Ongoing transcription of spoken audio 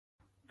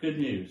Good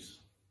news.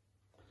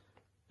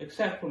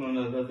 Accept one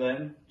another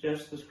then,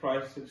 just as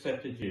Christ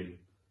accepted you,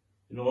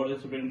 in order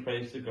to bring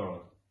praise to God.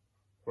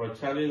 For I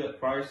tell you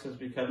that Christ has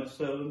become a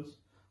servant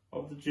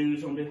of the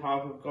Jews on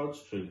behalf of God's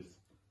truth,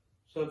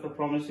 so that the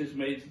promises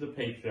made to the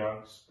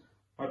patriarchs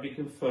might be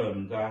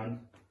confirmed, and,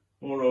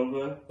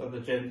 moreover, that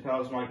the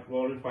Gentiles might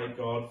glorify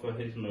God for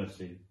his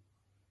mercy.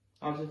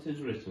 As it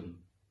is written,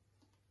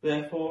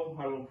 Therefore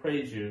I will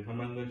praise you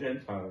among the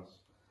Gentiles.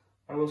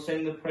 I will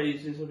sing the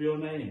praises of your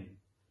name.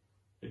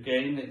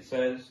 Again it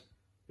says,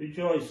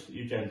 Rejoice,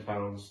 you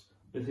Gentiles,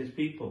 with his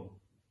people.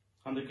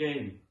 And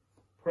again,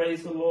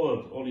 Praise the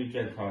Lord, all you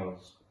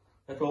Gentiles.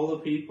 Let all the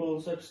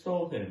peoples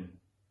extol him.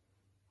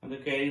 And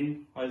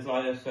again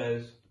Isaiah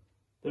says,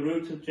 The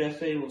root of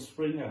Jesse will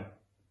spring up,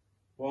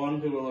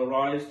 one who will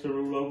arise to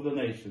rule over the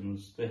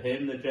nations. To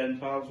him the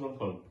Gentiles will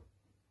hope.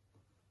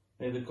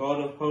 May the God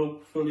of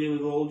hope fill you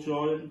with all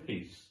joy and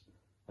peace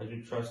as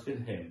you trust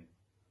in him,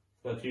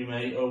 so that you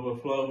may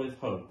overflow with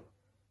hope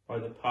by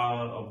the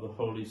power of the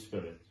Holy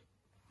Spirit.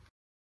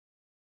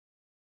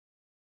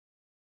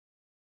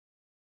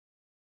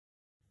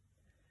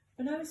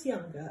 When I was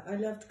younger, I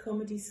loved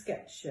comedy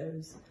sketch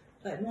shows,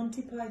 like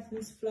Monty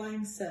Python's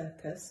Flying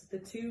Circus, The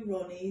Two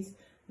Ronnies,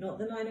 Not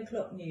the 9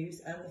 O'Clock News,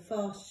 and The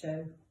Fast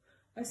Show.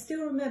 I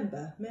still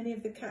remember many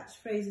of the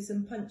catchphrases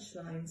and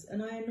punchlines,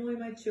 and I annoy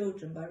my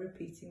children by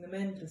repeating them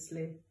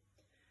endlessly.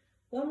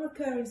 One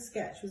recurring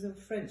sketch was of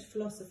a French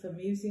philosopher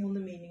musing on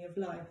the meaning of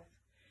life.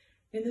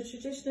 In the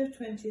tradition of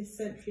 20th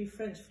century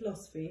French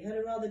philosophy, he had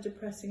a rather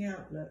depressing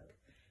outlook.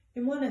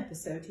 In one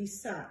episode, he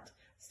sat,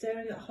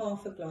 staring at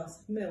half a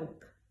glass of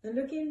milk, and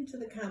looking into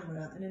the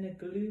camera and in a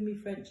gloomy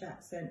French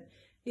accent,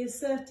 he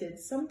asserted,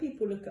 Some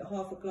people look at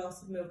half a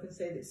glass of milk and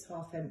say that it's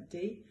half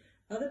empty.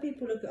 Other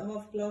people look at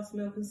half a glass of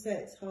milk and say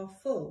it's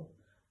half full.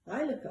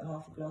 I look at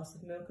half a glass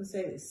of milk and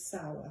say that it's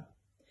sour.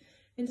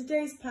 In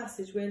today's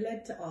passage, we're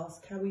led to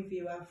ask how we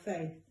view our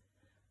faith.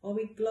 Are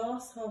we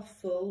glass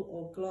half full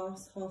or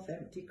glass half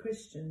empty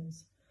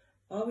Christians?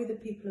 Are we the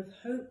people of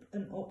hope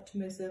and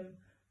optimism,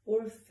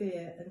 or of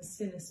fear and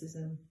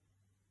cynicism?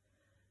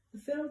 The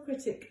film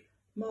critic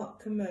Mark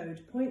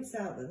Kermode points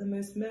out that the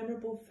most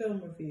memorable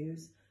film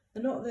reviews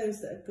are not those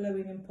that are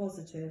glowing and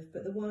positive,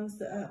 but the ones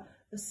that are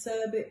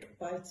acerbic,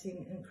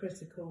 biting and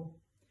critical.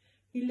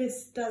 He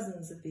lists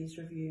dozens of these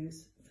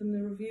reviews, from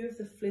the review of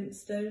the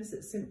Flintstones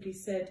that simply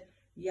said,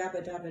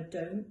 Yabba dabba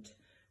don't,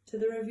 to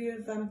the review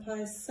of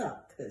Vampires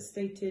Suck that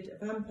stated,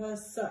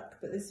 Vampires suck,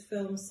 but this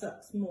film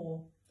sucks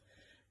more.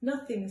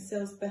 Nothing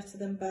sells better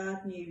than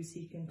bad news,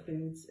 he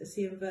concludes, as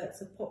he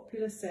inverts a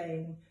popular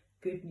saying,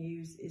 good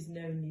news is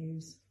no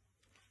news.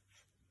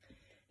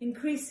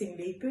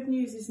 Increasingly, good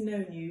news is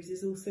no news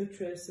is also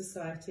true of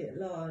society at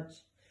large.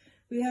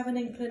 We have an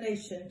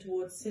inclination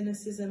towards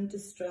cynicism,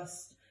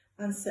 distrust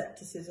and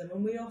scepticism,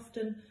 and we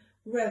often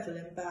revel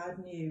in bad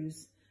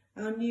news.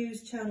 Our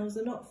news channels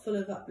are not full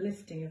of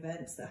uplifting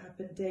events that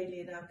happen daily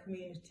in our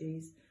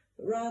communities,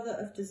 but rather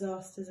of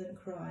disasters and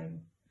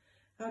crime.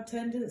 Our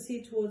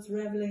tendency towards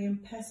revelling in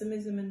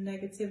pessimism and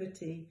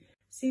negativity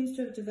seems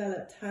to have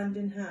developed hand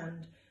in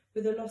hand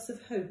with a loss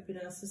of hope in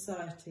our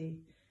society,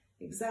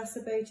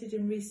 exacerbated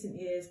in recent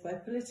years by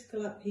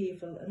political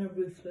upheaval and a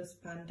ruthless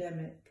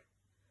pandemic.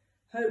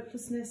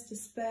 Hopelessness,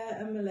 despair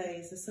and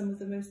malaise are some of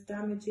the most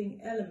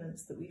damaging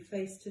elements that we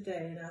face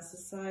today in our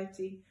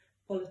society,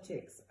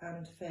 politics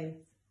and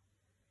faith.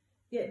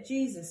 Yet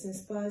Jesus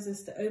inspires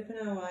us to open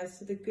our eyes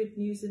to the good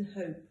news and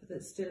hope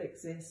that still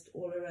exist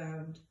all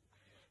around.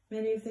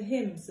 Many of the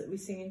hymns that we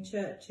sing in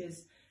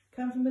churches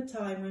come from a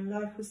time when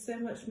life was so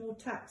much more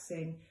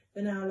taxing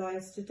than our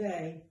lives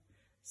today.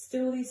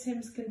 Still, these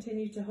hymns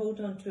continue to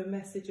hold on to a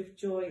message of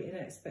joy and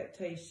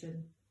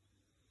expectation.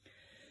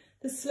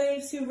 The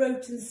slaves who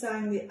wrote and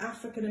sang the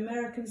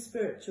African-American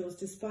spirituals,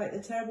 despite the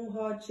terrible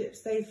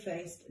hardships they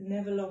faced,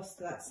 never lost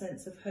that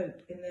sense of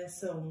hope in their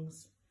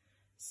songs.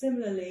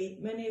 Similarly,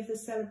 many of the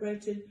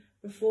celebrated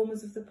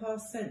reformers of the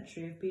past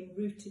century have been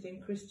rooted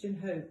in Christian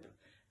hope,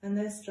 and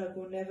their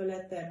struggle never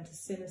led them to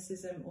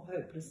cynicism or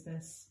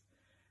hopelessness.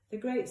 The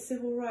great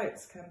civil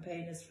rights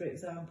campaigners, for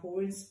example,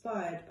 were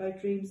inspired by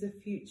dreams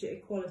of future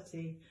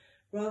equality,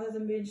 rather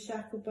than being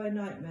shackled by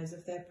nightmares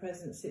of their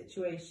present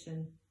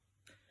situation.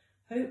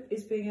 Hope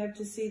is being able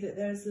to see that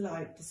there is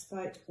light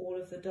despite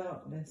all of the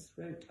darkness,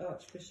 wrote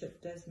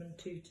Archbishop Desmond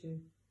Tutu.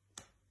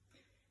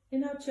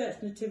 In our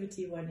church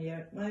nativity one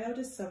year, my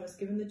eldest son was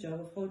given the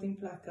job of holding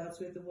placards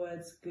with the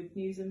words good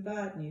news and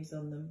bad news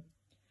on them.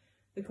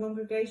 The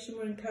congregation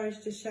were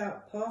encouraged to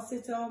shout, pass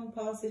it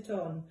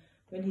on,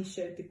 when he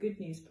showed the good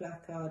news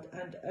placard,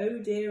 and oh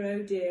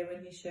dear,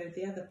 when he showed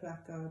the other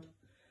placard.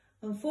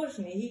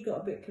 Unfortunately, he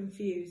got a bit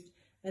confused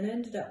and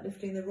ended up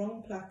lifting the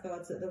wrong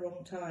placards at the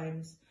wrong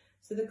times.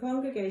 So the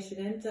congregation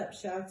ended up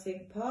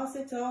shouting, pass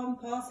it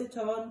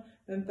on,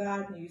 when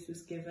bad news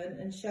was given,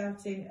 and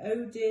shouting,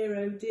 oh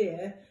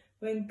dear,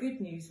 when good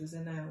news was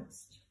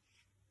announced.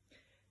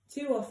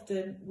 Too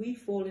often, we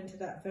fall into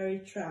that very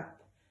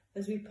trap,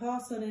 as we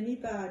pass on any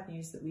bad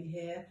news that we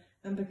hear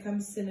and become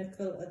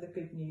cynical at the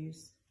good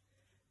news.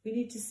 We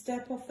need to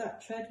step off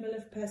that treadmill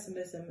of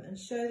pessimism and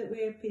show that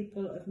we are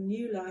people of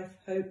new life,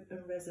 hope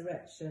and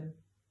resurrection.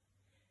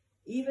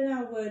 Even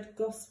our word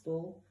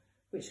gospel,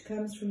 which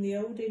comes from the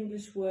Old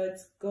English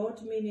words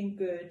God meaning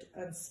good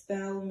and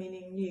spell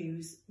meaning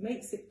news,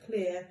 makes it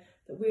clear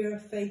that we are a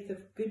faith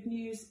of good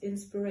news,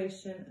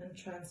 inspiration and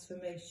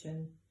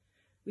transformation.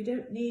 We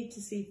don't need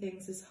to see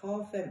things as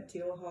half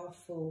empty or half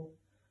full.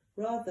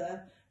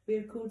 Rather, we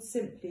are called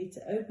simply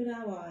to open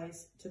our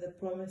eyes to the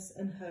promise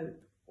and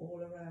hope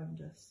all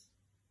around us.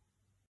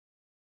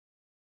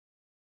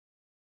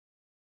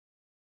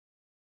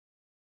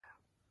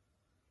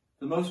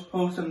 The most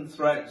potent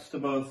threats to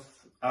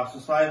both our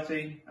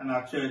society and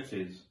our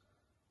churches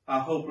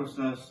are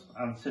hopelessness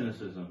and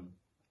cynicism.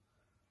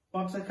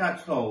 Once they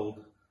catch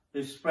hold,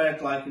 they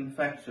spread like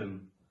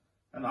infection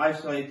and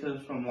isolate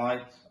us from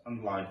light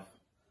and life,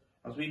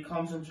 as we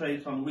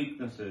concentrate on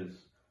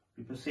weaknesses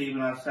we perceive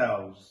in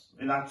ourselves,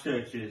 in our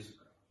churches,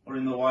 or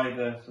in the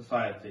wider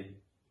society.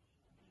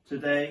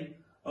 Today,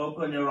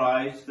 open your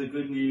eyes to the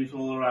good news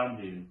all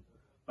around you,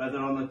 whether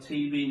on the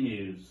TV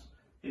news,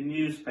 in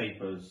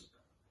newspapers,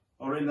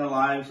 or in the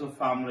lives of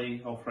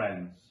family or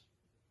friends.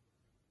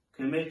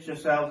 Commit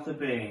yourself to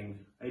being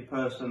a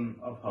person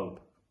of hope.